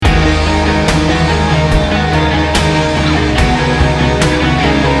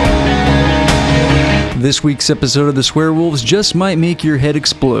This week's episode of the Swearwolves just might make your head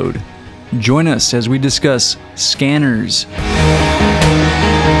explode. Join us as we discuss scanners.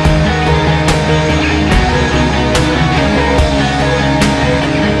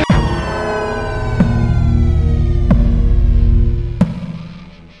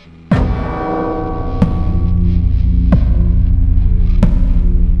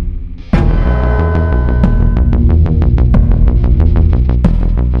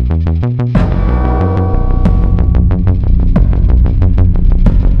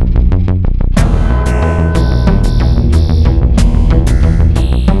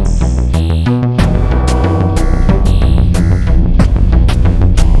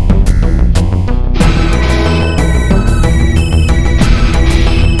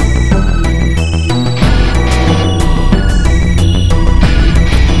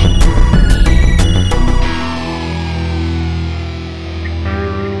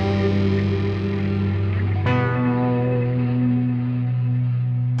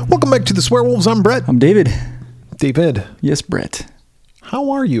 Welcome back to the Swearwolves. I'm Brett. I'm David. David. Yes, Brett.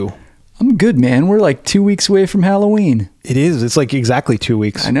 How are you? I'm good, man. We're like 2 weeks away from Halloween. It is. It's like exactly 2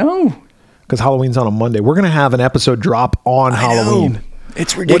 weeks. I know. Because Halloween's on a Monday. We're going to have an episode drop on Halloween.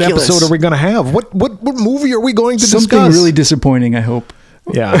 It's ridiculous. What episode are we going to have? What movie are we going to Something discuss? really disappointing, I hope.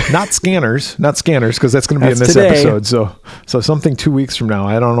 Yeah, not Scanners, because that's going to be in this today. episode. So something 2 weeks from now.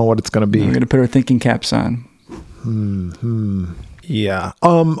 I don't know what it's going to be. We're going to put our thinking caps on. Yeah.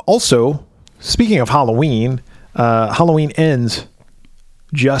 Also, speaking of Halloween, Halloween Ends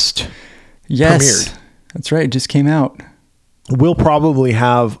just premiered. That's right. It just came out. We'll probably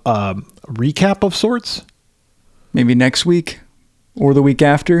have a recap of sorts. Maybe next week or the week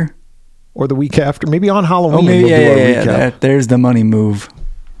after. Or the week after. Maybe on Halloween Oh, maybe, we'll do a recap. There's the money move.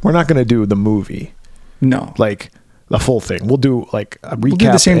 We're not going to do the movie. No. Like the full thing. We'll do like a recap. We'll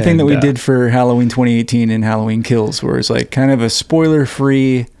do the same thing that we did for Halloween 2018 and Halloween Kills, where it's like kind of a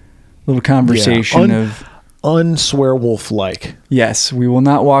spoiler-free little conversation of... Unswearwolf-like. Yes, we will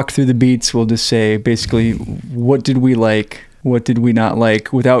not walk through the beats. We'll just say, basically, what did we like? What did we not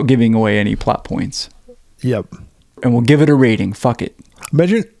like? Without giving away any plot points. Yep. And we'll give it a rating. Fuck it.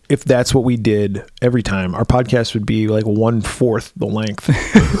 Imagine if that's what we did every time. Our podcast would be like 1/4 the length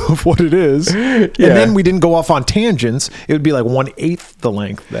of what it is. Yeah. And then we didn't go off on tangents. It would be like 1/8 the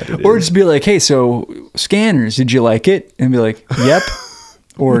length that it is. Or just be like, hey, so Scanners, did you like it? And be like, yep.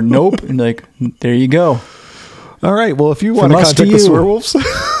 Or nope. And like, there you go. All right. Well, if you want to contact the Swearwolves.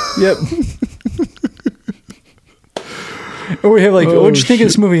 Yep. Or we have like, what'd you think of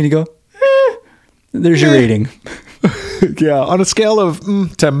this movie? And you go, there's your rating. Yeah. On a scale of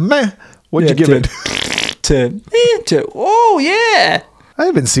to meh, what'd you give it? To oh yeah. I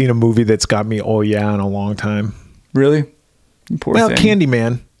haven't seen a movie that's got me oh yeah in a long time. Really? Poor thing.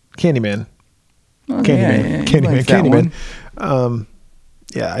 Candyman. Oh, Candyman.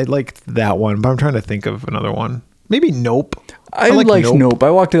 Yeah, I liked that one, but I'm trying to think of another one. Maybe Nope. I liked Nope.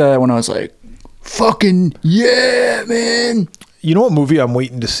 I walked to that when I was like, fucking yeah, man. You know what movie I'm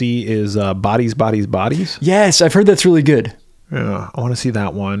waiting to see is Bodies, Bodies, Bodies? Yes, I've heard that's really good. Yeah, I want to see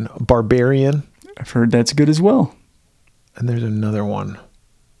that one. Barbarian. I've heard that's good as well. And there's another one.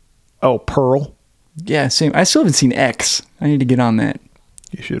 Oh, Pearl. Yeah, same. I still haven't seen X. I need to get on that.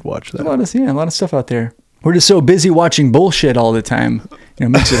 You should watch that. A lot of stuff out there. We're just so busy watching bullshit all the time. It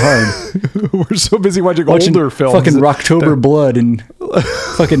makes it hard. We're so busy watching older films. Fucking Rocktober Blood and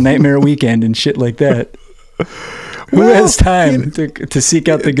fucking Nightmare Weekend and shit like that. Who has time to seek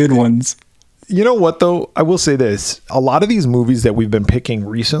out the good ones? You know what, though? I will say this. A lot of these movies that we've been picking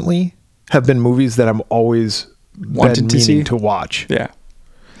recently have been movies that I'm always meaning to watch. Yeah.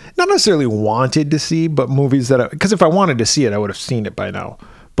 Not necessarily wanted to see, but movies that... Because if I wanted to see it, I would have seen it by now.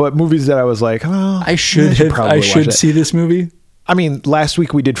 But movies that I was like, oh... I should see this movie. I mean, last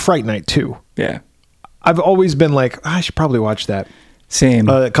week we did Fright Night 2. Yeah. I've always been like, I should probably watch that. Same.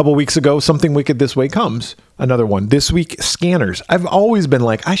 A couple weeks ago, Something Wicked This Way Comes. Another one. This week, Scanners. I've always been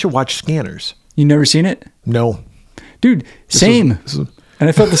like, I should watch Scanners. You never seen it? No. Dude, same. And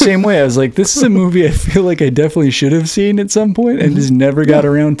I felt the same way. I was like, this is a movie I feel like I definitely should have seen at some point and just never got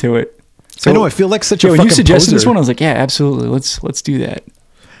around to it. So, I know. I feel like such a fucking when you suggested poser. This one, I was like, yeah, absolutely. Let's do that.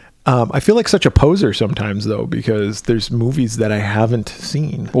 I feel like such a poser sometimes, though, because there's movies that I haven't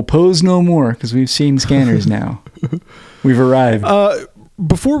seen. We'll pose no more because we've seen Scanners now. We've arrived.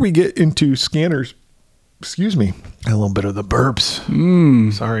 Before we get into Scanners, excuse me, a little bit of the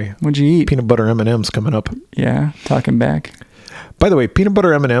burps. Sorry. What'd you eat? Peanut butter M&Ms coming up. Yeah, talking back. By the way, peanut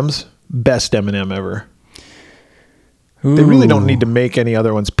butter M&Ms, best M&M ever. They really don't need to make any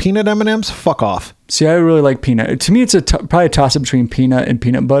other ones. Peanut M&Ms? Fuck off. See, I really like peanut. To me, it's probably a toss-up between peanut and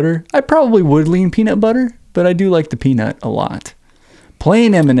peanut butter. I probably would lean peanut butter, but I do like the peanut a lot.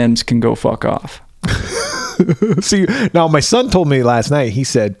 Plain M&Ms can go fuck off. See, now my son told me last night, he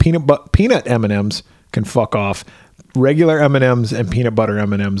said peanut M&Ms can fuck off. Regular M&Ms and peanut butter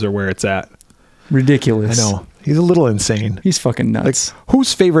M&Ms are where it's at. Ridiculous. I know. He's a little insane. He's fucking nuts. Like,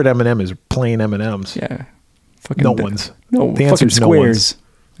 whose favorite M&M is plain M&Ms? Yeah. Fucking no one's. No, the fucking answer's squares.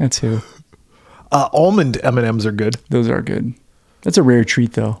 No That's who. Almond M&Ms are good. Those are good. That's a rare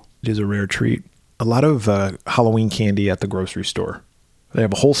treat, though. It is a rare treat. A lot of Halloween candy at the grocery store. They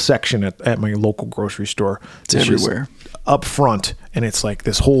have a whole section at my local grocery store. It's everywhere. Up front, and it's like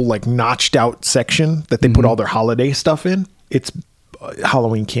this whole like notched out section that they put all their holiday stuff in. It's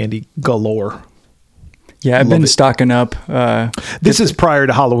Halloween candy galore. Yeah, I've been stocking up. This is prior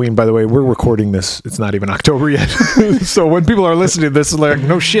to Halloween, by the way. We're recording this. It's not even October yet. So when people are listening to this, it's like,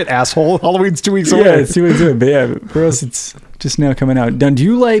 no shit, asshole. Halloween's 2 weeks away. Yeah, it's 2 weeks away. But yeah, for us, it's just now coming out. Don, do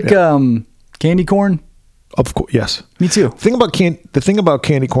you like candy corn? Of course, yes. Me too. The thing about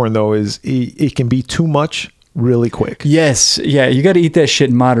candy corn, though, is it can be too much really quick. Yes. Yeah, you got to eat that shit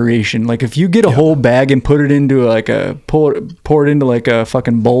in moderation. Like if you get a whole bag and put it into pour it into like a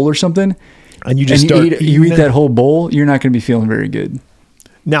fucking bowl or something, and you just you eat that whole bowl, you're not going to be feeling very good.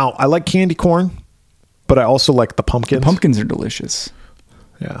 Now, I like candy corn, but I also like the pumpkins. The pumpkins are delicious.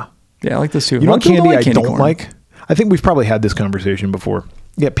 Yeah. Yeah, I like those too. You know what candy I don't like? I think we've probably had this conversation before.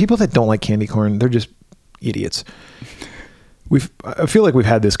 Yeah, people that don't like candy corn, they're just idiots. I feel like we've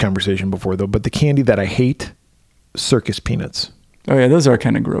had this conversation before, though, but the candy that I hate, circus peanuts. Oh, yeah, those are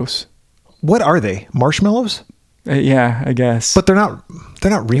kind of gross. What are they? Marshmallows? Yeah, I guess. But they're not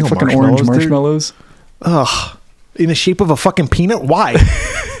real fucking marshmallows. Orange marshmallows. Ugh. In the shape of a fucking peanut? Why?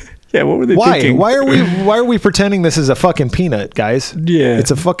 Yeah, what were they thinking? Why are we pretending this is a fucking peanut, guys? Yeah.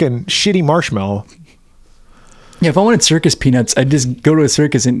 It's a fucking shitty marshmallow. Yeah, if I wanted circus peanuts, I'd just go to a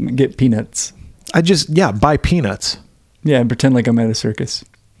circus and get peanuts. Buy peanuts. Yeah, and pretend like I'm at a circus.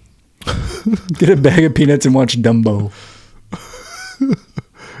 Get a bag of peanuts and watch Dumbo.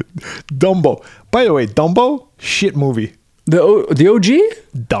 Dumbo. By the way, Dumbo, shit movie. The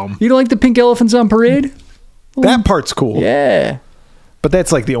OG? Dumb. You don't like the pink elephants on parade? That part's cool. Yeah. But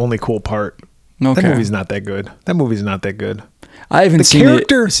that's like the only cool part. Okay. That movie's not that good. I haven't seen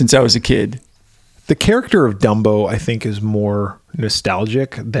it since I was a kid. The character of Dumbo, I think, is more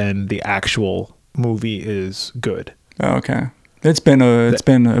nostalgic than the actual movie is good. Oh, okay. It's been a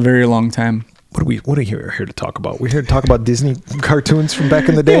very long time. What are we here to talk about? We're here to talk about Disney cartoons from back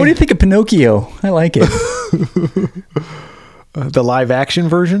in the day. Hey, what do you think of Pinocchio? I like it. The live action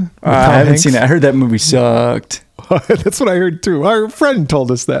version? I haven't seen it. I heard that movie sucked. That's what I heard too. Our friend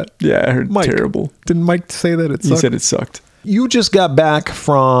told us that. Yeah, I heard Mike. Terrible. Didn't Mike say that it sucked? He said it sucked. You just got back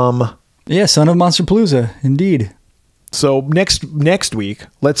from... Yeah, Son of Monsterpalooza, indeed. So next week,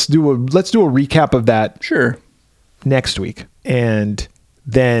 let's do a recap of that. Sure. Next week, and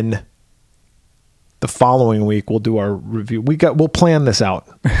then the following week we'll do our review. We'll plan this out,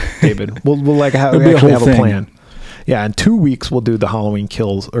 David. We'll have a plan. Yeah, in 2 weeks we'll do the Halloween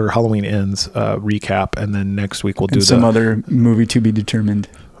Kills or Halloween Ends recap, and then next week we'll do some other movie to be determined.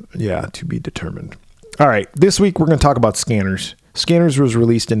 Yeah, to be determined. All right, this week we're going to talk about Scanners. Scanners was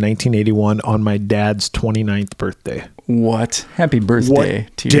released in 1981 on my dad's 29th birthday. What? Happy birthday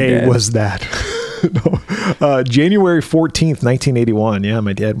to your dad. What day was that? No. January 14th, 1981. Yeah,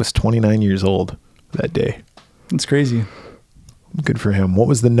 my dad was 29 years old that day. That's crazy. Good for him. What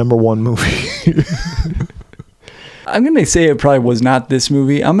was the number one movie? I'm going to say it probably was not this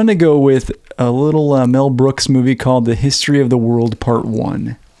movie. I'm going to go with a little Mel Brooks movie called The History of the World Part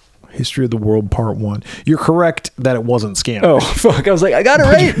 1. History of the World Part 1. You're correct that it wasn't Scanners. Oh, fuck. I was like, I got it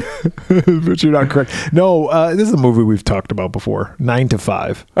right. But you're not correct. No, this is a movie we've talked about before. 9 to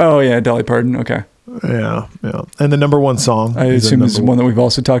 5. Oh, yeah. Dolly Parton. Okay. Yeah. And the number one song. I assume this is one that we've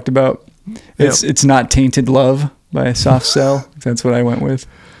also talked about. It's not Tainted Love by Soft Cell. That's what I went with.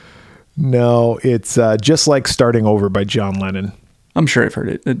 No, it's Just Like Starting Over by John Lennon. I'm sure I've heard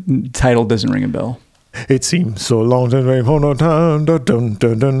it. The title doesn't ring a bell. It seems so long to wait for no time, dun, dun,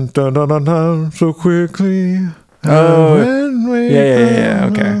 dun, dun, dun, dun, dun, so quickly. Oh, yeah.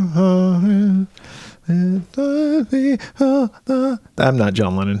 Okay. I'm not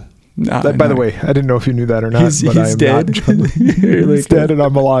John Lennon. By the way, I didn't know if you knew that or not. He's dead. Not John Lennon. He's dead and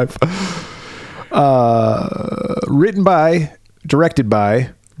I'm alive. Directed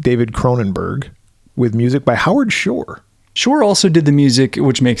by David Cronenberg, with music by Howard Shore. Shore also did the music,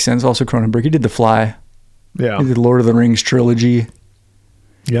 which makes sense. Also Cronenberg. He did The Fly. Yeah. He did Lord of the Rings trilogy.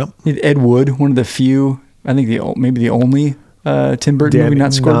 Yep. He did Ed Wood, one of the few I think maybe the only Tim Burton movie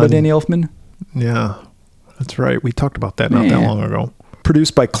not scored by Danny Elfman. Yeah, that's right. We talked about that not that long ago.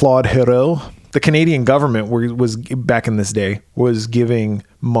 Produced by Claude Héreau. The Canadian government was back in this day was giving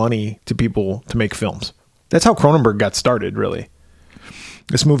money to people to make films. That's how Cronenberg got started, really.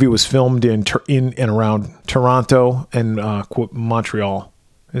 This movie was filmed in and around Toronto and Montreal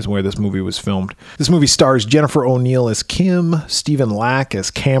is where this movie was filmed. This movie stars Jennifer O'Neill as Kim, Stephen Lack as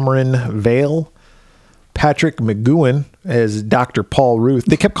Cameron Vale, Patrick McGowan as Dr. Paul Ruth.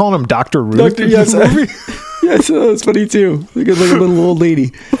 They kept calling him Dr. Ruth in this movie. Yes, that's funny too. Like a little old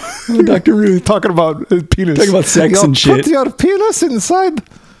lady. Dr. Ruth. Talking about penis. Talking about sex and shit. Put your penis inside.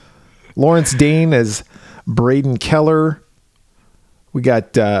 Lawrence Dane as Braden Keller. We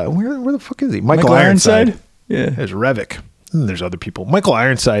got, where the fuck is he? Michael Ironside. Yeah. As Revik. And there's other people. Michael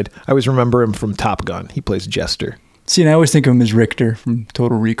Ironside, I always remember him from Top Gun. He plays Jester. See, and I always think of him as Richter from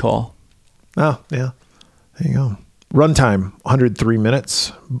Total Recall. Oh, yeah. There you go. Runtime, 103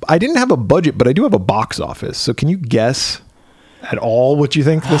 minutes. I didn't have a budget, but I do have a box office. So can you guess at all what you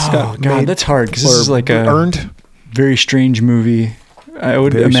think this got made? God, that's hard because this is like a earned very strange movie. I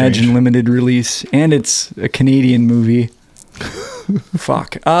would imagine limited release, and it's a Canadian movie.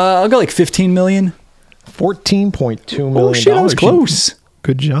 Fuck. I'll go like 15 million. $14.2 million. Oh shit, I was close.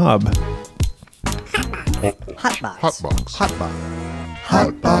 Good job.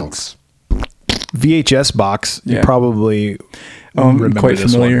 Hotbox. VHS box. You probably remember quite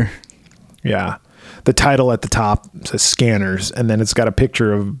this familiar. one. Yeah. The title at the top says Scanners, and then it's got a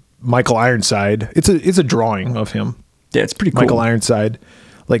picture of Michael Ironside. It's a drawing of him. Yeah, it's pretty cool. Michael Ironside,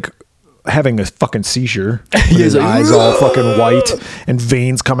 like having a fucking seizure. His eyes all fucking white and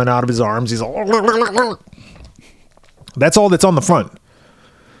veins coming out of his arms. He's all. That's all that's on the front.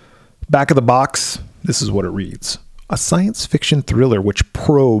 Back of the box, this is what it reads. A science fiction thriller which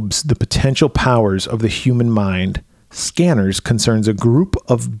probes the potential powers of the human mind. Scanners concerns a group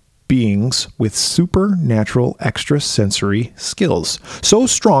of beings with supernatural extrasensory skills. So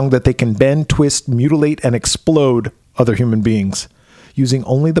strong that they can bend, twist, mutilate, and explode other human beings using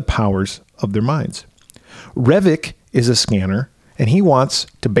only the powers of their minds. Revik is a scanner, and he wants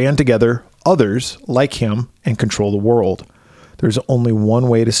to band together others like him and control the world. There's only one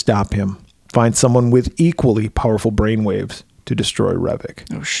way to stop him. Find someone with equally powerful brainwaves to destroy Revik.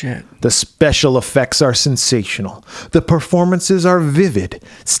 Oh, shit. The special effects are sensational. The performances are vivid.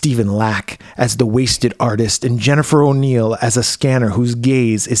 Stephen Lack as the wasted artist and Jennifer O'Neill as a scanner whose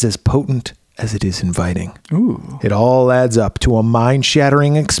gaze is as potent as it is inviting. Ooh. It all adds up to a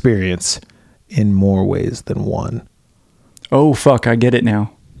mind-shattering experience in more ways than one. Oh, fuck. I get it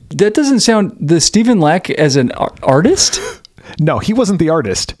now. That doesn't sound... The Stephen Lack as an artist? No, he wasn't the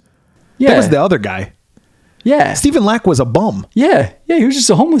artist. Yeah. That was the other guy. Yeah. Stephen Lack was a bum. Yeah. Yeah, he was just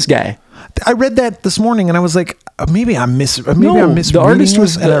a homeless guy. I read that this morning and I was like, maybe I'm misreading the artist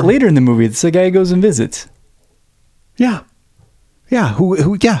was later in the movie. It's the guy who goes and visits. Yeah. Yeah.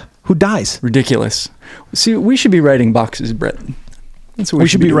 Who dies. Ridiculous. See, we should be writing boxes, Brett. That's what we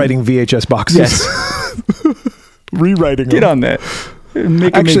should be writing VHS boxes. Yes. Rewriting them. Get on that.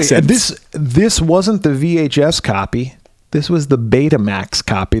 Make it make sense. This wasn't the VHS copy. This was the Betamax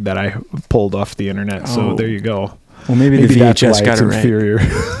copy that I pulled off the internet. So there you go. Well, maybe the VHS got it inferior.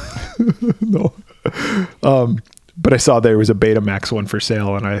 No. But I saw there was a Betamax one for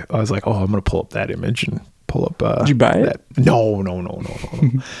sale, and I was like, oh, I'm going to pull up that image and pull up. Did you buy it? No.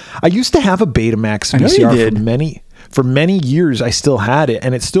 I used to have a Betamax VCR for many years. I still had it,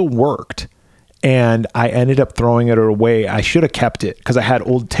 and it still worked. And I ended up throwing it away. I should have kept it because I had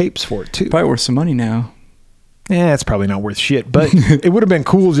old tapes for it too. Probably worth some money now. It's probably not worth shit, but it would have been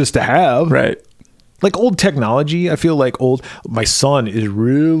cool just to have. Right. Like old technology, I feel like my son is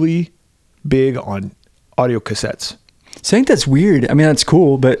really big on audio cassettes. So I think that's weird. I mean, that's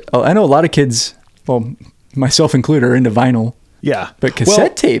cool, but I know a lot of kids, well, myself included, are into vinyl. Yeah. But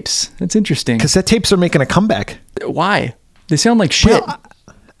cassette tapes, that's interesting. Cassette tapes are making a comeback. Why? They sound like shit. Well,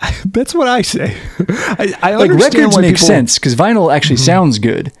 that's what I say. I like understand records why make sense because vinyl actually sounds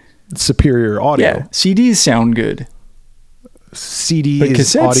good. Superior audio. Yeah, CDs sound good. CD but is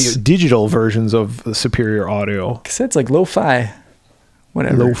cassettes, audio, digital versions of the superior audio. Cassettes like lo-fi,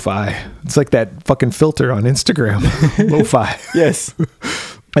 whatever. Lo-fi. It's like that fucking filter on Instagram. Lo-fi. Yes.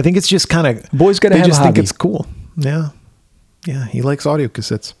 I think it's just kind of boys got to have a hobby. They just think it's cool. Yeah. Yeah, he likes audio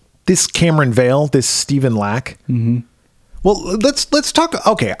cassettes. This Cameron Vale, this Stephen Lack. Mm-hmm. Well, let's talk.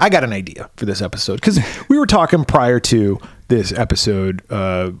 Okay, I got an idea for this episode because we were talking prior to this episode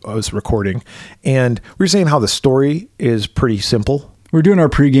I was recording, and we were saying how the story is pretty simple. We're doing our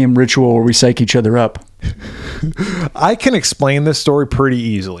pregame ritual where we psych each other up. I can explain this story pretty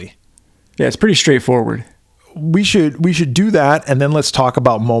easily. Yeah, it's pretty straightforward. We should do that, and then let's talk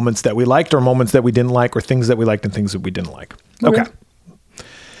about moments that we liked or moments that we didn't like, or things that we liked and things that we didn't like. Okay.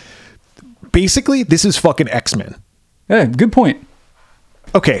 Basically, this is fucking X-Men. Yeah, good point.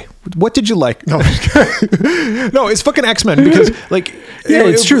 Okay, what did you like? No, no, it's fucking X-Men because, like, yeah,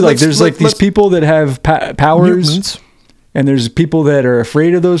 it's true. Like, there's like these people that have powers, mutants. And there's people that are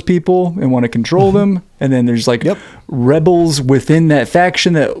afraid of those people and want to control them, and then there's like rebels within that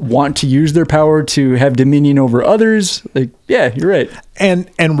faction that want to use their power to have dominion over others. Like, yeah, you're right. And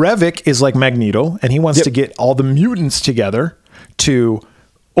Revik is like Magneto, and he wants to get all the mutants together to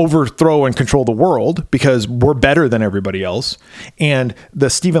overthrow and control the world because we're better than everybody else. And the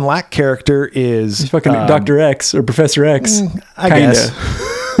Stephen Lack character is he's fucking Dr. X or Professor X. I guess.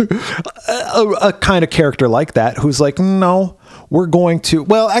 a kind of character like that who's like, no, we're going to,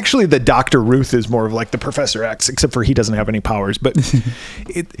 well, actually the Dr. Ruth is more of like the Professor X, except for he doesn't have any powers, but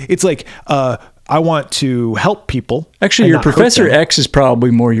it's like, I want to help people. Actually, your Professor X is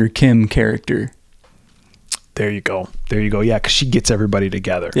probably more your Kim character. There you go. Yeah, because she gets everybody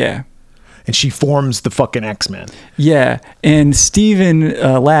together. Yeah. And she forms the fucking X-Men. Yeah. And Stephen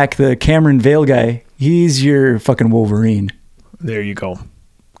Lack, the Cameron Vale guy, he's your fucking Wolverine. There you go.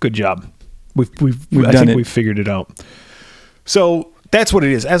 Good job. I think we've figured it out. So that's what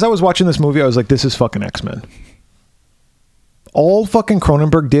it is. As I was watching this movie, I was like, this is fucking X-Men. All fucking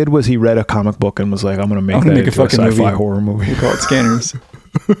Cronenberg did was he read a comic book and was like, I'm going to make a fucking sci-fi horror movie. We call it Scanners.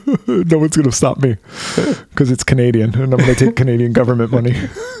 No one's going to stop me because it's Canadian and I'm going to take Canadian government money.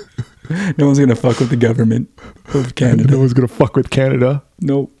 No one's going to fuck with the government of Canada. No one's going to fuck with Canada.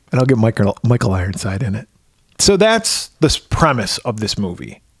 Nope. And I'll get Michael Ironside in it. So that's the premise of this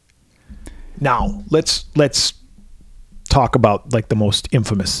movie. Now, let's talk about like the most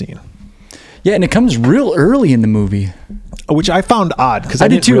infamous scene. Yeah, and it comes real early in the movie. Which I found odd because I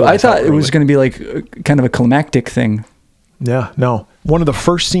did too. I thought it was going to be like kind of a climactic thing. Yeah, no. One of the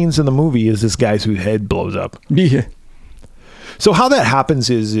first scenes in the movie is this guy's whose head blows up. Yeah. So how that happens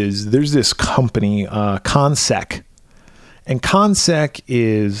is there's this company, Consec. And Consec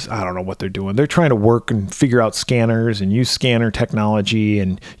is, I don't know what they're doing. They're trying to work and figure out scanners and use scanner technology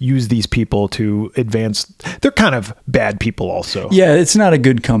and use these people to advance. They're kind of bad people also. Yeah, it's not a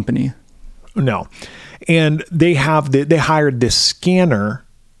good company. No. And they hired this scanner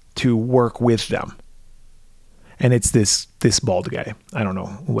to work with them. And it's this bald guy. I don't know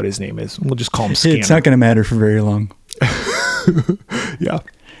what his name is. We'll just call him Scanner. It's not going to matter for very long. Yeah.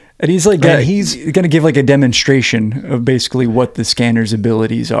 And he's like, he's going to give like a demonstration of basically what the scanner's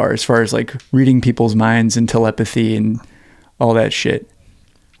abilities are as far as like reading people's minds and telepathy and all that shit.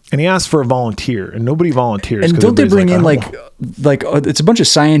 And he asked for a volunteer, and nobody volunteers. And don't they bring in like it's a bunch of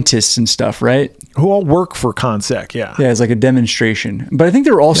scientists and stuff, right? Who all work for Consec, yeah. Yeah, it's like a demonstration. But I think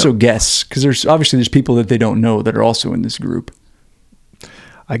there are also guests, because there's people that they don't know that are also in this group.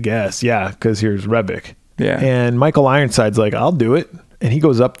 I guess, yeah, because here's Revik. Yeah. And Michael Ironside's like, I'll do it. And he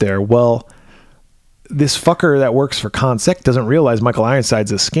goes up there. Well, this fucker that works for Consec doesn't realize Michael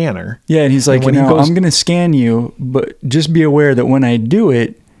Ironside's a scanner. Yeah, and he's like, I'm going to scan you, but just be aware that when I do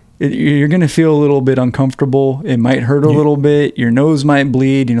it, you're going to feel a little bit uncomfortable. It might hurt a little bit. Your nose might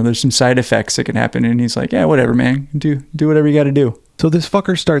bleed. There's some side effects that can happen. And he's like, yeah, whatever, man. Do whatever you got to do. So this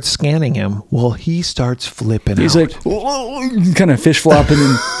fucker starts scanning him. Well, he starts flipping He's out. Like, kind of fish flopping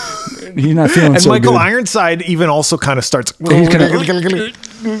and he's not feeling and so Michael good. Ironside even also kind of starts. He's kind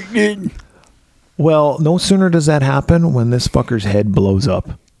of. Well, no sooner does that happen when this fucker's head blows up.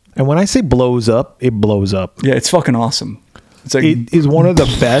 And when I say blows up, it blows up. Yeah, it's fucking awesome. It's like, it is one of the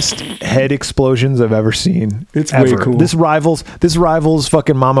best head explosions I've ever seen. It's ever. way cool. This rivals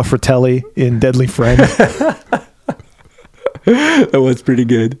fucking Mama Fratelli in Deadly Friend. That was pretty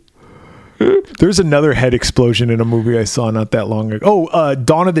good. There's another head explosion in a movie I saw not that long ago. Oh,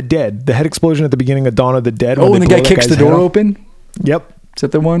 Dawn of the Dead. The head explosion at the beginning of Dawn of the Dead. Oh, when the guy kicks the door open? Yep. Is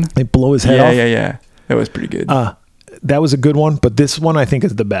that the one? They blow his head off. Yeah. That was pretty good. That was a good one, but this one I think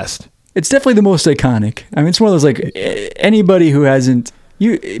is the best. It's definitely the most iconic. I mean, it's one of those like anybody who hasn't,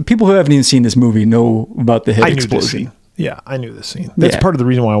 people who haven't even seen this movie know about the head explosion. Yeah, I knew this scene. That's part of the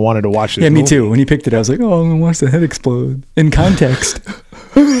reason why I wanted to watch this. Yeah, me too. When he picked it, I was like, oh, I'm gonna watch the head explode in context.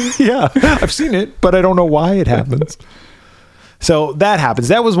 Yeah, I've seen it, but I don't know why it happens. So that happens.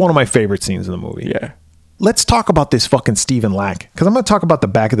 That was one of my favorite scenes in the movie. Yeah. Let's talk about this fucking Stephen Lack, because I'm going to talk about the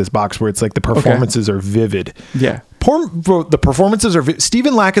back of this box where it's like the performances are vivid. Yeah. The performances are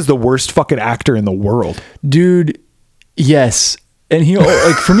Stephen Lack is the worst fucking actor in the world. Dude, yes. And he,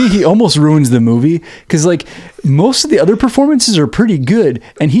 like, for me, he almost ruins the movie because, like, most of the other performances are pretty good,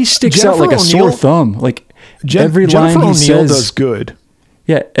 and he sticks out like a sore thumb. Like, every line he says does good.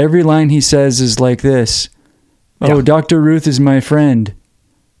 Yeah, every line he says is like this. Oh, Yeah. Dr. Ruth is my friend.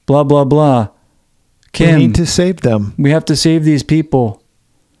 Blah, blah, blah. Kim, We need to save them. we have to save these people.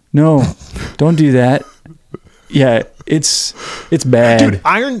 No, don't do that. Yeah, it's bad. Dude,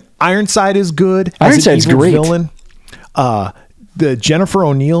 Ironside is good. Ironside's great. Villain. The Jennifer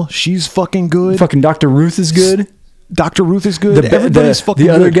O'Neill, she's fucking good. Fucking Dr. Ruth is good. Dr. Ruth is good. Everybody's fucking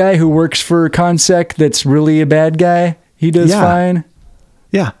the good. other guy who works for Consec that's really a bad guy, he does fine.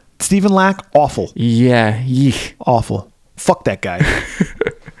 Yeah. Stephen Lack, awful. Yeah. Yeesh. Awful. Fuck that guy.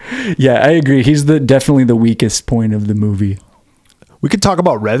 Yeah, I agree. He's definitely the weakest point of the movie. We could talk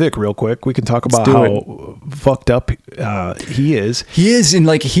about Revik real quick. We can talk about how fucked up he is. He is, and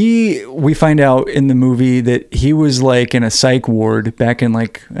like we find out in the movie that he was like in a psych ward back in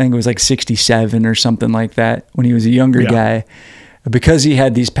like, I think it was like 67 or something like that when he was a younger guy, because he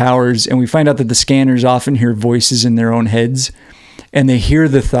had these powers. And we find out that the scanners often hear voices in their own heads, and they hear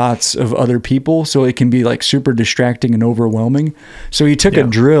the thoughts of other people, so it can be like super distracting and overwhelming. So he took a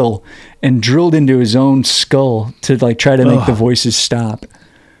drill and drilled into his own skull to like try to make the voices stop.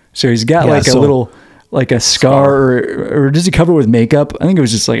 So he's got like a little, like a scar, or does he cover it with makeup? I think it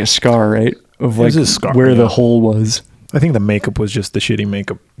was just like a scar, right? Of like where the hole was. I think the makeup was just the shitty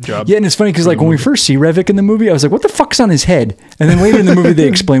makeup job. Yeah, and it's funny because like when we first see Revik in the movie, I was like, what the fuck's on his head? And then later in the movie, they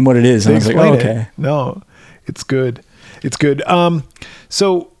explain what it is. And I was like, oh, okay. No, it's good. It's good.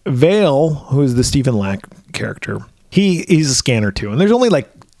 So Vale, who is the Stephen Lack character, he's a scanner too. And there's only like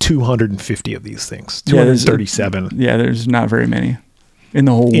 250 of these things. 237. Yeah, there's not very many in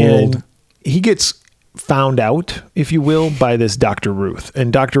the whole world. He gets found out, if you will, by this Dr. Ruth.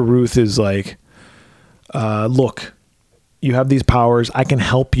 And Dr. Ruth is like, look, you have these powers. I can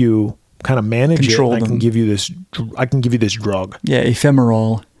help you kind of manage Control it. I can give you this drug. Yeah,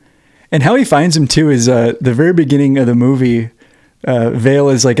 ephemeral. And how he finds him too is the very beginning of the movie. Vale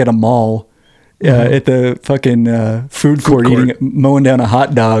is like at a mall, at the fucking food court mowing down a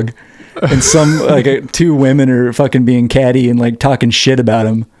hot dog, and some like two women are fucking being catty and like talking shit about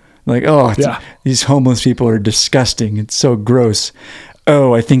him. Like, oh, these homeless people are disgusting. It's so gross.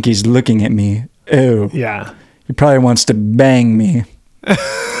 Oh, I think he's looking at me. Oh, yeah. He probably wants to bang me. And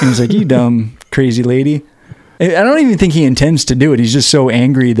he's like, you dumb crazy lady. I don't even think he intends to do it. He's just so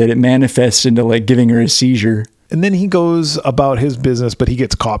angry that it manifests into like giving her a seizure. And then he goes about his business, but he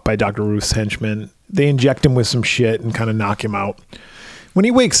gets caught by Dr. Ruth's henchmen. They inject him with some shit and kind of knock him out. When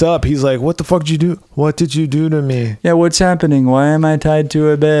he wakes up, he's like, what the fuck did you do? What did you do to me? Yeah, what's happening? Why am I tied to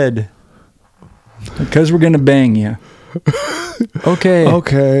a bed? Because we're going to bang you. Okay.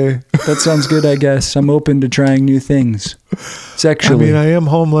 That sounds good, I guess. I'm open to trying new things. Sexually. I mean, I am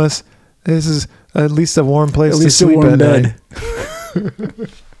homeless. This is at least a warm place to sleep a warm at bed.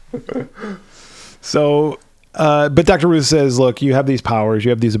 So, but Dr. Ruth says, look, you have these powers, you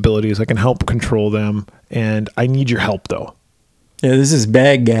have these abilities. I can help control them, and I need your help, though. Yeah, this is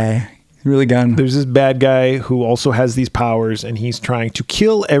bad guy. He's really gone. There's this bad guy who also has these powers, and he's trying to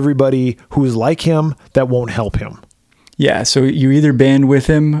kill everybody who is like him that won't help him. Yeah, so you either band with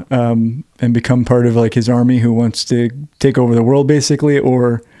him and become part of like his army who wants to take over the world, basically,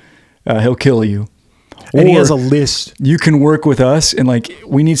 or he'll kill you. And he has a list. You can work with us, and like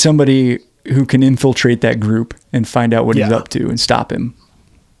we need somebody who can infiltrate that group and find out what he's up to and stop him.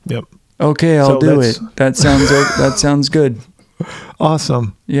 Yep. Okay, I'll do it. That sounds good.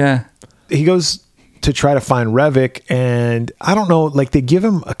 Awesome. Yeah. He goes to try to find Revik, and I don't know, like they give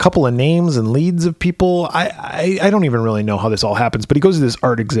him a couple of names and leads of people. I don't even really know how this all happens, but he goes to this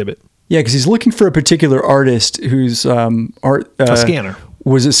art exhibit. Yeah, because he's looking for a particular artist whose art a scanner.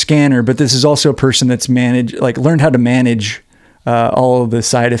 Was a scanner, but this is also a person that's learned how to manage all of the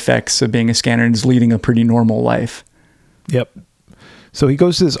side effects of being a scanner and is leading a pretty normal life. Yep. So he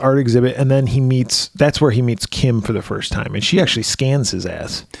goes to this art exhibit, and then that's where he meets Kim for the first time, and she actually scans his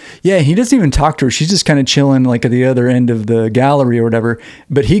ass. Yeah, he doesn't even talk to her. She's just kind of chilling like at the other end of the gallery or whatever,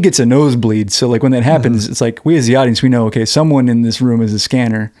 but he gets a nosebleed. So like when that happens, it's like we as the audience, we know, okay, someone in this room is a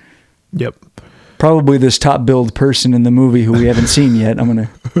scanner. Yep. Probably this top billed person in the movie who we haven't seen yet. I'm going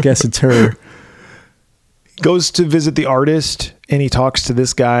to guess it's her. Goes to visit the artist, and he talks to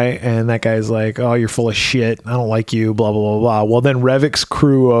this guy, and that guy's like, oh, you're full of shit. I don't like you, blah, blah, blah, blah. Well, then Revik's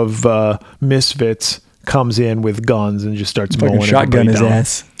crew of misfits comes in with guns and just starts mowing shotgun his down.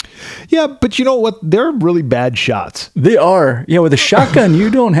 ass. Yeah, but you know what? They're really bad shots. They are. Yeah, with a shotgun,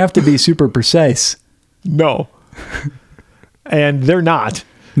 you don't have to be super precise. No. And they're not.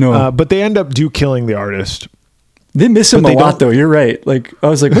 No. But they end up killing the artist. They miss him a lot, though. You're right. Like I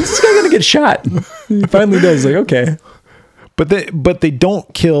was like, when's this guy gonna get shot? He finally does. Like, okay. But they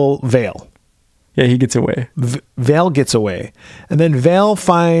don't kill Vale. Yeah, he gets away. Vale gets away. And then Vale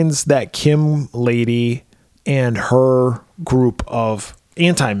finds that Kim lady and her group of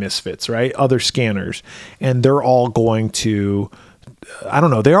anti-misfits, right? Other scanners. And they're all going to, I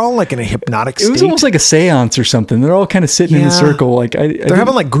don't know, they're all like in a hypnotic state. It was almost like a seance or something. They're all kind of sitting in a circle. Like they're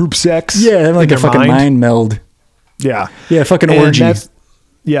having like group sex. Yeah, having like a fucking mind meld. Yeah. Yeah, fucking orgy.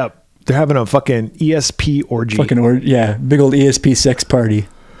 Yeah. They're having a fucking ESP orgy. Yeah, big old ESP sex party.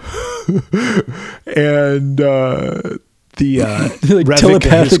 And the like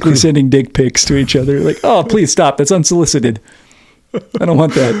telepathically sending dick pics to each other. Like, oh, please stop. That's unsolicited. I don't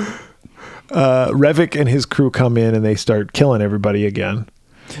want that. Revik and his crew come in and they start killing everybody again.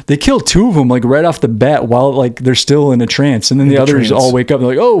 They kill two of them like right off the bat while like they're still in a trance, and then the others all wake up and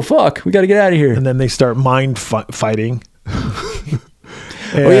they're like, oh fuck, we got to get out of here. And then they start mind fighting.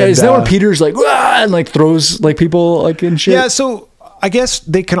 And, is that where Peter's like, and like throws like people like in shit? Yeah, so I guess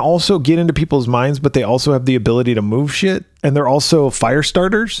they can also get into people's minds, but they also have the ability to move shit, and they're also fire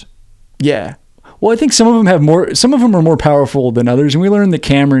starters. Yeah. Well, I think some of them are more powerful than others, and we learned that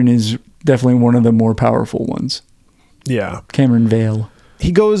Cameron is definitely one of the more powerful ones. Yeah. Cameron Vale.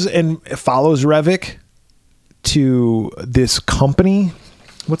 He goes and follows Revik to this company.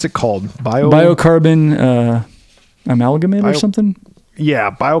 What's it called? Biocarbon amalgamate or something?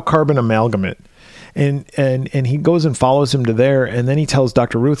 Yeah, biocarbon amalgamate. And he goes and follows him to there, and then he tells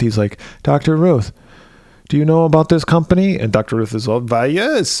Dr. Ruth, he's like, Dr. Ruth, do you know about this company? And Dr. Ruth is all, why,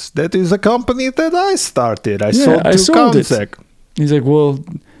 yes, that is a company that I started. I sold to Comsec. He's like, well,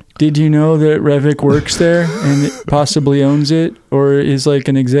 did you know that Revik works there and possibly owns it or is like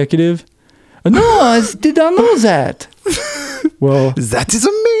an executive? No, I did not know that. Well, that is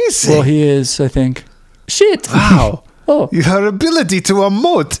amazing. Well, he is, I think. Shit. Wow. Oh, your ability to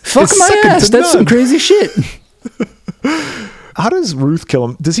emote. Fuck my ass. That's some crazy shit. How does Ruth kill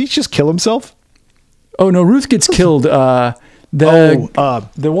him? Does he just kill himself? Oh no, Ruth gets killed. The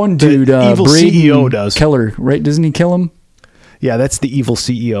one dude, the evil Braden CEO does. Keller, right? Doesn't he kill him? Yeah, that's the evil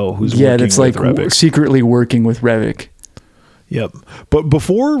CEO who's working that's with like Revik. Secretly working with Revik. Yep. But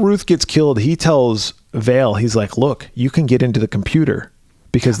before Ruth gets killed, he tells Vale, he's like, look, you can get into the computer.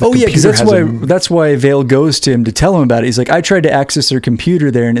 Because that's why Vale goes to him to tell him about it. He's like, I tried to access their computer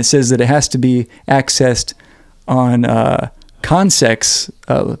there, and it says that it has to be accessed on Consec's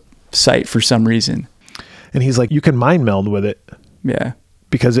site for some reason. And he's like, you can mind meld with it. Yeah.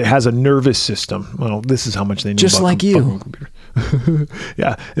 Because it has a nervous system. Well, this is how much they know just about like you.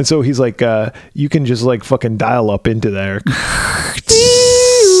 Yeah. And so he's like, you can just like fucking dial up into there.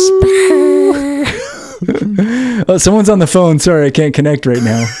 Oh, someone's on the phone. Sorry, I can't connect right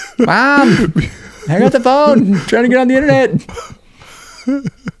now. Mom, hang up the phone. I'm trying to get on the internet.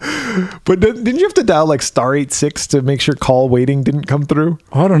 But didn't you have to dial like *86 to make sure call waiting didn't come through?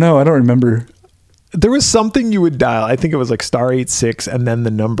 I don't know. I don't remember. There was something you would dial. I think it was like *86 and then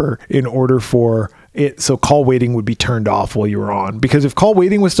the number in order for it. So call waiting would be turned off while you were on. Because if call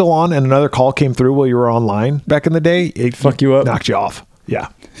waiting was still on and another call came through while you were online back in the day, it fuck you up, knocked you off. Yeah.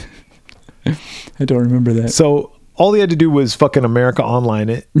 I don't remember that. So all he had to do was fucking America Online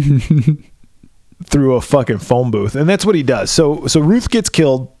it through a fucking phone booth. And that's what he does. So Ruth gets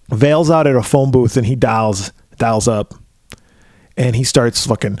killed, Vale's out at a phone booth, and he dials up. And he starts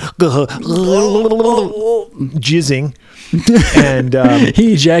fucking jizzing. And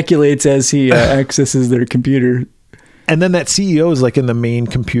he ejaculates as he accesses their computer. And then that CEO is like in the main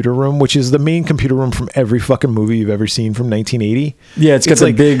computer room, which is the main computer room from every fucking movie you've ever seen from 1980. Yeah, it's got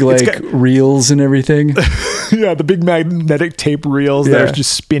the big reels and everything. Yeah, the big magnetic tape reels that are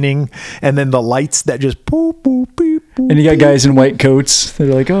just spinning, and then the lights that just boop, boop, beep, boop. And you got guys in white coats. They're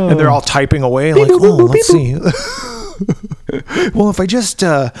like, oh. And they're all typing away like, let's see. Well, if I just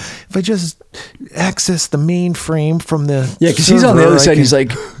access the mainframe from the because he's on the other side. He's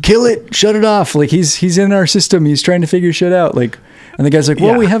like, kill it, shut it off. Like he's in our system. He's trying to figure shit out. Like, and the guy's like,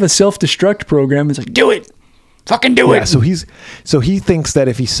 well, we have a self-destruct program. It's like, do it, fucking do it. So he thinks that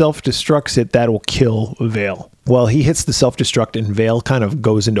if he self-destructs it, that will kill Vale. Well, he hits the self-destruct and Vale kind of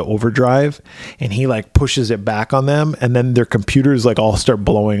goes into overdrive and he like pushes it back on them, and then their computers like all start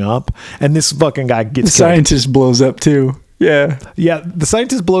blowing up, and this fucking guy gets the scientist blows up too. Yeah. The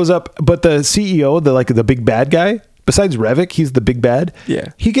scientist blows up, but the CEO, the big bad guy, besides Revik, he's the big bad.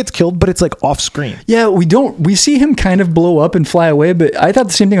 Yeah. He gets killed, but it's like off screen. Yeah, we see him kind of blow up and fly away, but I thought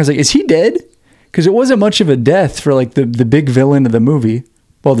the same thing. I was like, is he dead? Because it wasn't much of a death for like the big villain of the movie.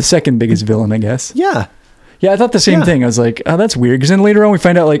 Well, the second biggest villain, I guess. Yeah. Yeah, I thought the same thing. I was like, oh, that's weird. Because then later on we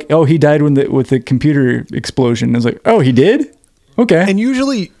find out like, oh, he died with the computer explosion. I was like, oh, he did? Okay. And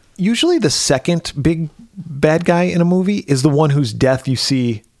usually the second big bad guy in a movie is the one whose death you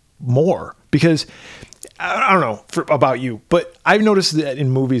see more. because I don't know about you, but I've noticed that in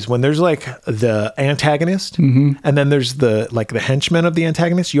movies when there's like the antagonist and then there's the henchman of the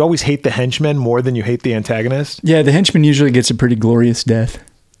antagonist, you always hate the henchman more than you hate the antagonist. Yeah, the henchman usually gets a pretty glorious death.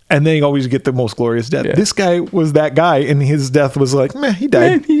 And they always get the most glorious death. Yeah. This guy was that guy, and his death was like, meh, he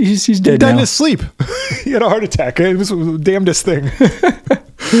died. Yeah, he's dead. He died now. In his sleep. He had a heart attack. It was the damnedest thing.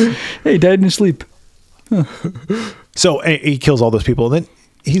 Hey, he died in his sleep. Huh. So he kills all those people, and then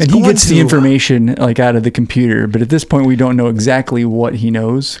he gets the information like out of the computer. But at this point, we don't know exactly what he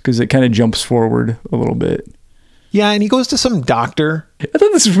knows because it kind of jumps forward a little bit. Yeah, and he goes to some doctor. I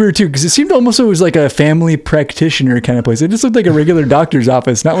thought this was weird too because it seemed almost it was like a family practitioner kind of place. It just looked like a regular doctor's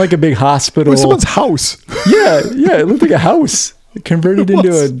office, not like a big hospital. It was someone's house. Yeah, it looked like a house converted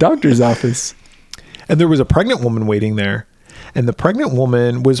into a doctor's office. And there was a pregnant woman waiting there, and the pregnant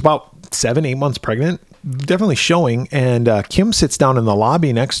woman was about 7-8 months pregnant, definitely showing. And Kim sits down in the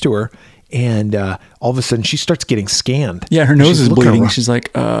lobby next to her, and all of a sudden she starts getting scanned. Yeah, her nose is bleeding. She's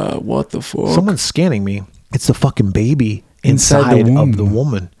like, "What the fuck? Someone's scanning me." It's the fucking baby inside of the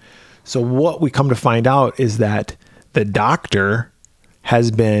woman. So what we come to find out is that the doctor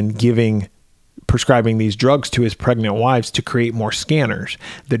has been prescribing these drugs to his pregnant wives to create more scanners.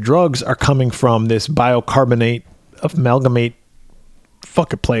 The drugs are coming from this bicarbonate amalgamate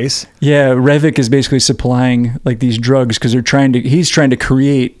fucking place. Yeah, Revik is basically supplying like these drugs because he's trying to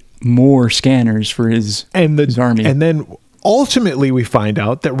create more scanners for his army. And then ultimately we find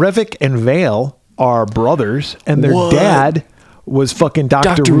out that Revik and Vale are brothers, and their dad was fucking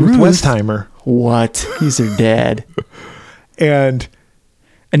Dr. Ruth Westheimer. What? He's their dad. And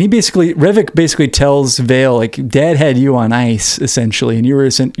Revik basically tells Vale, like, Dad had you on ice, essentially, and you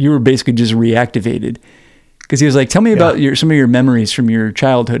were basically just reactivated. Because he was like, tell me about some of your memories from your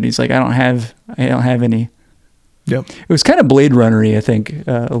childhood. And he's like, I don't have any. Yep. It was kind of Blade Runner-y, I think,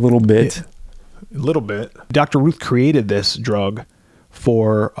 a little bit. Yeah, a little bit. Dr. Ruth created this drug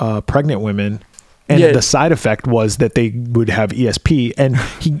for pregnant women. And the side effect was that they would have ESP, and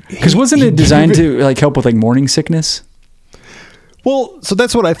because wasn't it designed to like help with like morning sickness? Well, so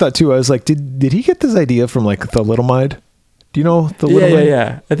that's what I thought too. I was like, did he get this idea from like thalidomide? Do you know thalidomide?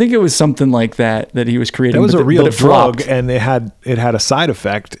 Yeah. I think it was something like that he was creating. It was a real drug, and it had a side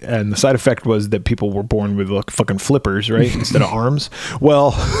effect, and the side effect was that people were born with like fucking flippers, right, instead of arms.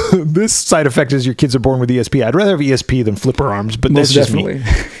 Well, this side effect is your kids are born with ESP. I'd rather have ESP than flipper arms, but most that's definitely.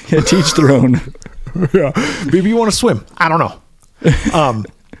 Just me. Yeah, to each their own. Yeah, maybe you want to swim. I don't know.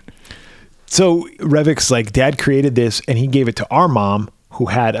 So Revik's like, Dad created this, and he gave it to our mom, who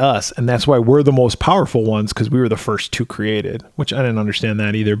had us, and that's why we're the most powerful ones, because we were the first two created, which I didn't understand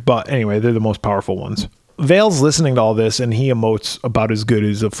that either. But anyway, they're the most powerful ones. Vale's listening to all this, and he emotes about as good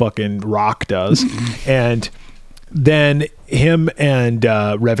as a fucking rock does. And then him and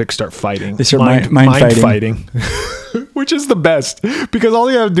Revik start fighting. They start mind fighting. Which is the best, because all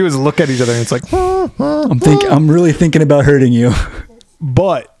you have to do is look at each other, and it's like, I'm really thinking about hurting you.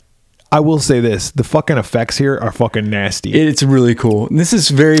 But I will say this, the fucking effects here are fucking nasty. It's really cool. And this is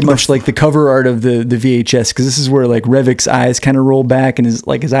very much like the cover art of the VHS, because this is where like Revik's eyes kind of roll back, and his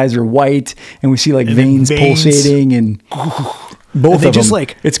eyes are white, and we see like veins pulsating, and both of them, just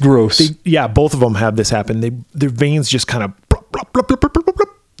like, it's gross. Both of them have this happen. Their veins just kind of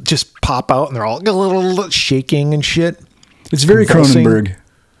just pop out, and they're all shaking and shit. It's very Cronenberg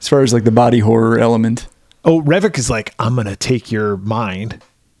as far as like the body horror element. Oh, Revik is like, I'm going to take your mind,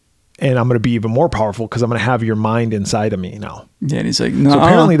 and I'm going to be even more powerful because I'm going to have your mind inside of me now. Yeah, and he's like, no. So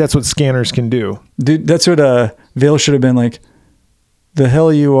apparently that's what scanners can do. Dude, that's what Vale should have been like, the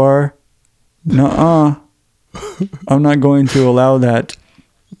hell you are? Nuh-uh. I'm not going to allow that.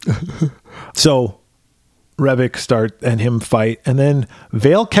 So Revik and him fight, and then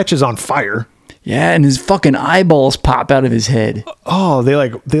Vale catches on fire. Yeah, and his fucking eyeballs pop out of his head. Oh,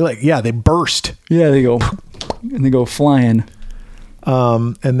 they burst. Yeah, they go flying.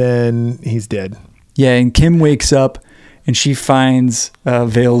 And then he's dead. Yeah, and Kim wakes up and she finds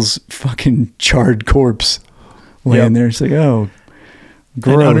Vale's fucking charred corpse laying there. She's like, oh,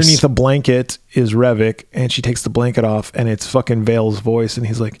 gross. And underneath a blanket is Revik, and she takes the blanket off, and it's fucking Vale's voice, and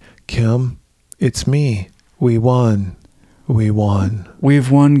he's like, Kim, it's me. We won. We've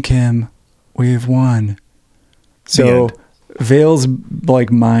won, Kim. We've won. So Vale's like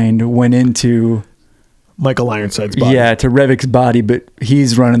mind went into Michael Ironside's body. Yeah, to Revik's body, but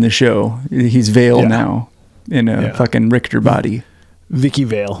he's running the show. He's Vale now in a fucking Richter body. Vicky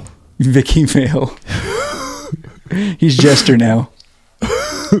Vale. He's Jester now.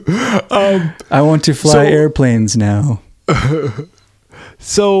 I want to fly airplanes now.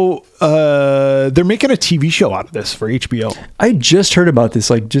 So they're making a TV show out of this for HBO. I just heard about this,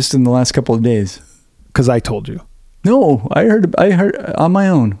 like just in the last couple of days. Because I told you. No, I heard on my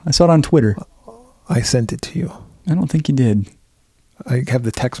own. I saw it on Twitter. I sent it to you. I don't think you did. I have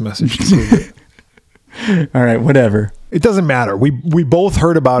the text message to prove it. All right, whatever. It doesn't matter. We both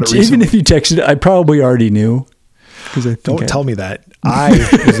heard about it Even recently. if you texted it, I probably already knew. Don't tell me that. I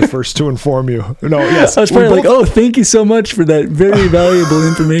was the first to inform you. No, yes. I was probably like, oh, thank you so much for that very valuable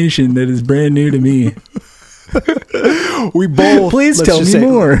information that is brand new to me. We both. Please tell me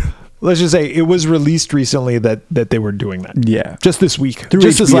more. Let's just say it was released recently that they were doing that. Yeah. Just this week. Through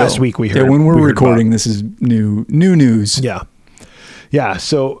just HBO. this last week we heard. Yeah, when we're recording, this is new news. Yeah. Yeah,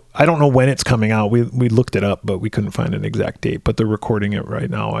 so I don't know when it's coming out. We looked it up, but we couldn't find an exact date. But they're recording it right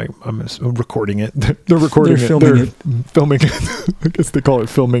now. I'm recording it. They're recording it. Filming it. Filming it. I guess they call it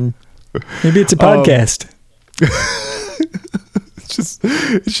filming. Maybe it's a podcast.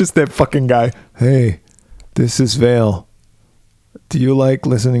 It's just that fucking guy. Hey, this is Vale. Do you like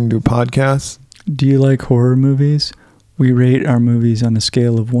listening to podcasts? Do you like horror movies? We rate our movies on a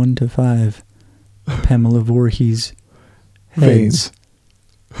scale of 1 to 5. Pamela Voorhees. Heads.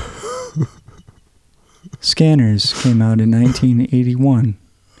 Scanners came out in 1981.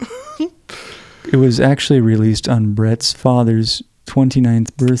 It was actually released on Brett's father's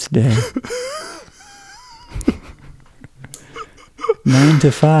 29th birthday. 9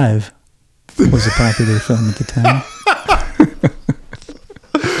 to 5 was a popular film at the time.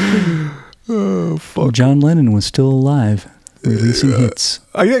 Oh, fuck. John Lennon was still alive, releasing hits.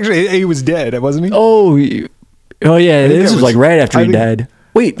 He was dead, wasn't he? Oh yeah, this was like right after he died.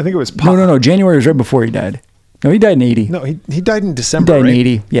 Wait, I think it was No. January was right before he died. No, he died in 80. No, he died in December. He died right? in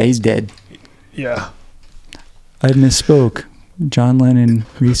 80. Yeah, he's dead. Yeah. I misspoke. John Lennon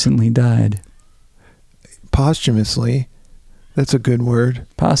recently died. Posthumously. That's a good word.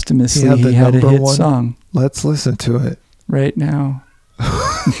 Posthumously, he had a hit song. Let's listen to it. Right now.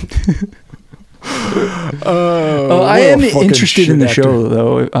 I I am interested in the show,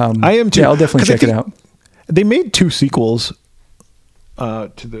 though. I am too. Yeah, I'll definitely check it out. They made 2 sequels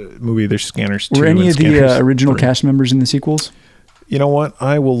to the movie. There's Scanners 2. Were any of the Scanners original 3. cast members in the sequels? You know what?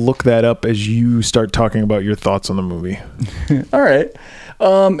 I will look that up as you start talking about your thoughts on the movie. All right.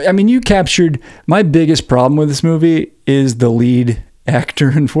 I mean, you captured my biggest problem with this movie is the lead actor,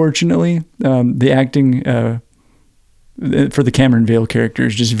 unfortunately. The acting for the Cameron Vale character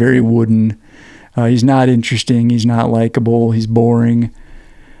is just very wooden. He's not interesting. He's not likable. He's boring.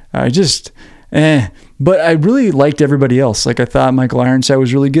 But I really liked everybody else. Like, I thought Michael Ironside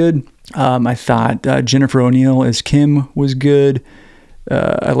was really good. I thought Jennifer O'Neill as Kim was good.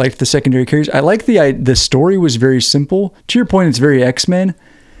 I liked the secondary characters. I liked the story was very simple. To your point, it's very X-Men.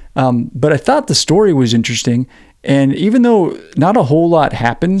 But I thought the story was interesting. And even though not a whole lot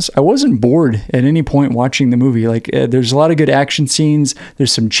happens, I wasn't bored at any point watching the movie. Like, there's a lot of good action scenes.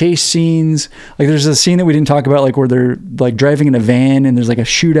 There's some chase scenes. Like, there's a scene that we didn't talk about, like where they're like driving in a van and there's like a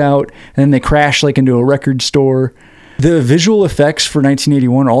shootout and then they crash like into a record store. The visual effects for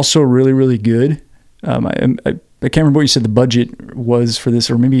 1981 are also really, really good. I can't remember what you said the budget was for this,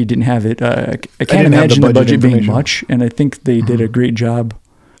 or maybe you didn't have it. I can't imagine the budget being much, and I think they did a great job.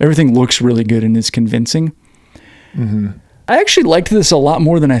 Everything looks really good and is convincing. Mm-hmm. I actually liked this a lot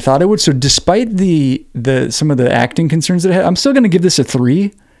more than I thought I would. So despite the some of the acting concerns that I had, I'm still going to give this a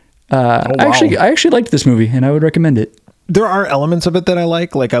 3. Wow. I actually liked this movie, and I would recommend it. There are elements of it that I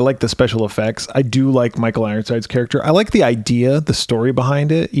like. Like, I like the special effects. I do like Michael Ironside's character. I like the idea, the story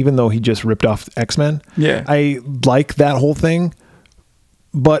behind it, even though he just ripped off X-Men. Yeah. I like that whole thing,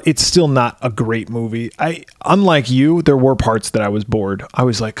 but it's still not a great movie. Unlike you, there were parts that I was bored. I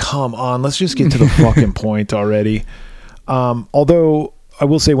was like, come on, let's just get to the fucking point already. Although I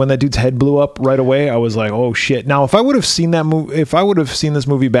will say, when that dude's head blew up right away, I was like, oh shit. Now, if I would have seen that movie, if I would have seen this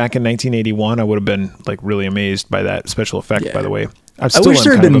movie back in 1981, I would have been like really amazed by that special effect, by the way. I wish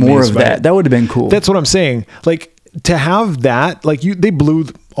there had been more of that. That would have been cool. That's what I'm saying. Like, to have that, like, they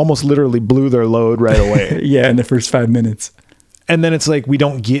almost literally blew their load right away. Yeah, in the first 5 minutes. And then it's like, we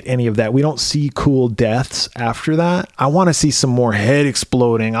don't get any of that. We don't see cool deaths after that. I want to see some more head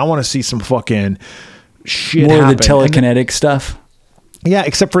exploding. I want to see some fucking shit more happen. Of the telekinetic stuff. Yeah,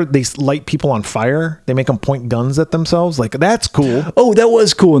 except for they light people on fire. They make them point guns at themselves. Like, that's cool. Oh, that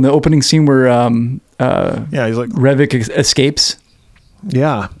was cool in the opening scene where yeah, he's like Revik escapes.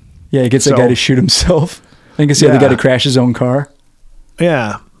 Yeah. Yeah, he gets the guy to shoot himself. I think it's the other guy to crash his own car.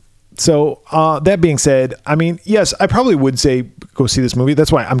 Yeah. So that being said, I mean, yes, I probably would say go see this movie.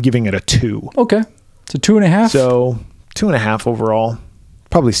 That's why I'm giving it a 2. Okay. It's a 2.5. So 2.5 overall.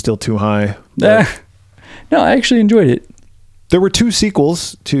 Probably still too high. No, I actually enjoyed it. There were 2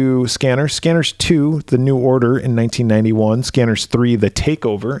 sequels to Scanners. Scanners 2, The New Order in 1991. Scanners 3, The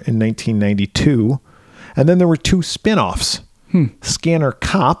Takeover in 1992. And then there were 2 spin-offs. Scanner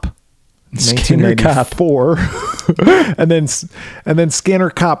Cop, Scanner Cop 4, and then Scanner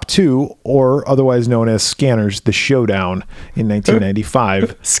Cop 2, or otherwise known as Scanners: The Showdown in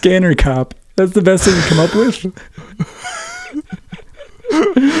 1995. Scanner Cop. That's the best thing to come up with.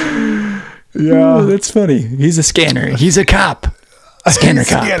 Yeah, ooh, that's funny. He's a scanner. He's a cop. Scanner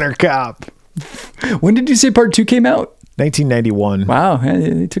Cop. Scanner Cop. When did you say part 2 came out? 1991. Wow,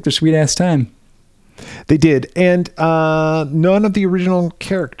 they took their sweet ass time. They did, and none of the original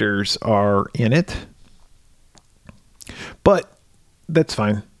characters are in it, but that's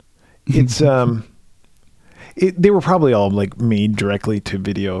fine. It's they were probably all like made directly to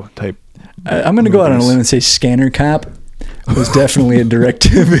video type. I'm going to go out on a limb and say Scanner Cop was definitely a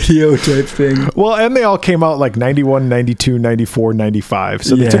direct-to-video type thing. Well, and they all came out like 91, 92, 94, 95.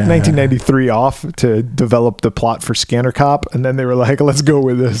 So they took 1993 off to develop the plot for Scanner Cop, and then they were like, let's go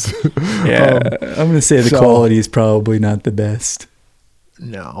with this. Yeah, I'm going to say the quality is probably not the best.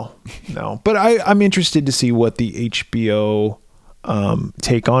 No. But I'm interested to see what the HBO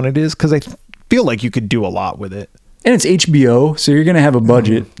take on it is, because I feel like you could do a lot with it. And it's HBO, so you're going to have a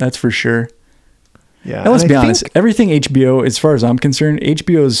budget, that's for sure. Yeah. Now, let's be honest. Everything HBO, as far as I'm concerned,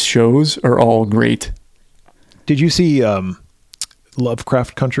 HBO's shows are all great. Did you see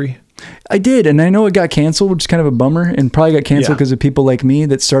Lovecraft Country? I did, and I know it got canceled, which is kind of a bummer, and probably got canceled because of people like me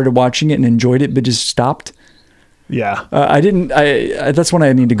that started watching it and enjoyed it, but just stopped. Yeah. I didn't. That's when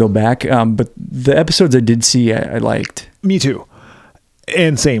I need to go back. But the episodes I did see, I liked. Me too.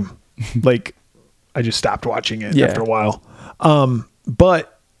 And same. Like, I just stopped watching it after a while.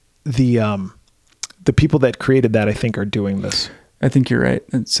 But the people that created that, I think, are doing this. I think you're right.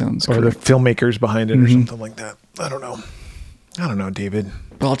 That sounds or correct. the filmmakers behind it or something like that. I don't know, David.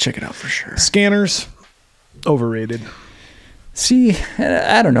 But I'll check it out for sure. Scanners, overrated. See,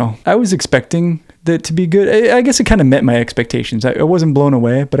 I don't know. I was expecting that to be good. I guess it kind of met my expectations. I wasn't blown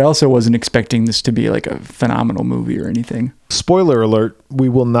away, but I also wasn't expecting this to be like a phenomenal movie or anything. Spoiler alert, we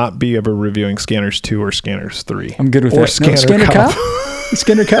will not be ever reviewing Scanners 2 or Scanners 3. I'm good with or that. Scanner Cop?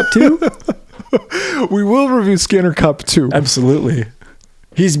 Scanner Cop 2? We will review Scanner Cop 2. Absolutely.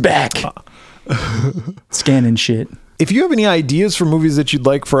 He's back. Scanning shit. If you have any ideas for movies that you'd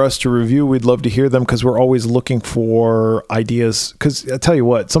like for us to review, we'd love to hear them, because we're always looking for ideas. Because I tell you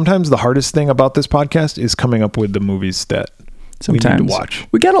what, sometimes the hardest thing about this podcast is coming up with the movies that we need to watch.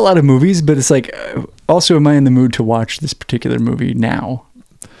 We got a lot of movies, but it's like, also am I in the mood to watch this particular movie now?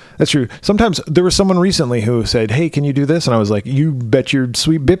 That's true. Sometimes there was someone recently who said, hey, can you do this? And I was like, you bet your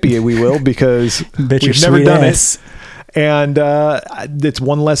sweet bippy we will, because we've never done it. And it's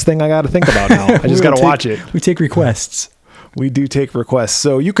one less thing I got to think about now. I just got to watch it. We take requests. We do take requests.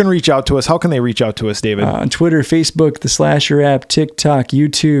 So you can reach out to us. How can they reach out to us, David? On Twitter, Facebook, the Slasher app, TikTok,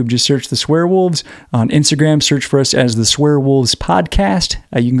 YouTube, just search The Swearwolves. On Instagram, search for us as The Swearwolves Podcast.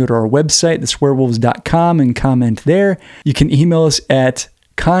 You can go to our website, theswearwolves.com, and comment there. You can email us at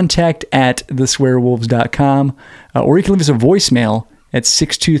contact@theswearwolves.com, or you can leave us a voicemail at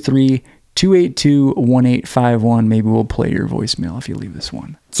 623-282-1851. Maybe we'll play your voicemail if you leave this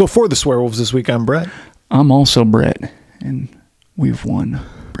one. So for the Swearwolves this week, I'm Brett. I'm also Brett, and we've won,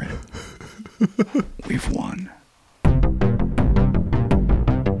 Brett. We've won.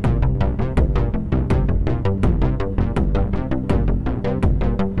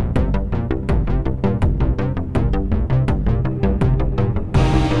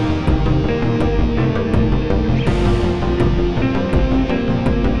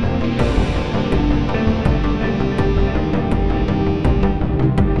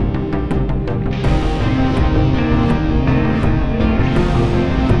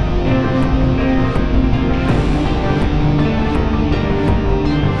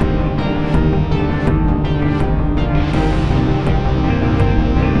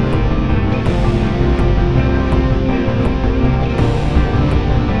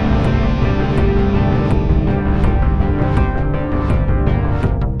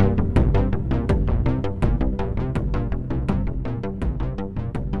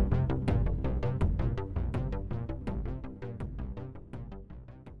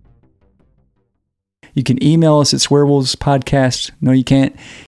 You can email us at swearwolvespodcast. No, you can't.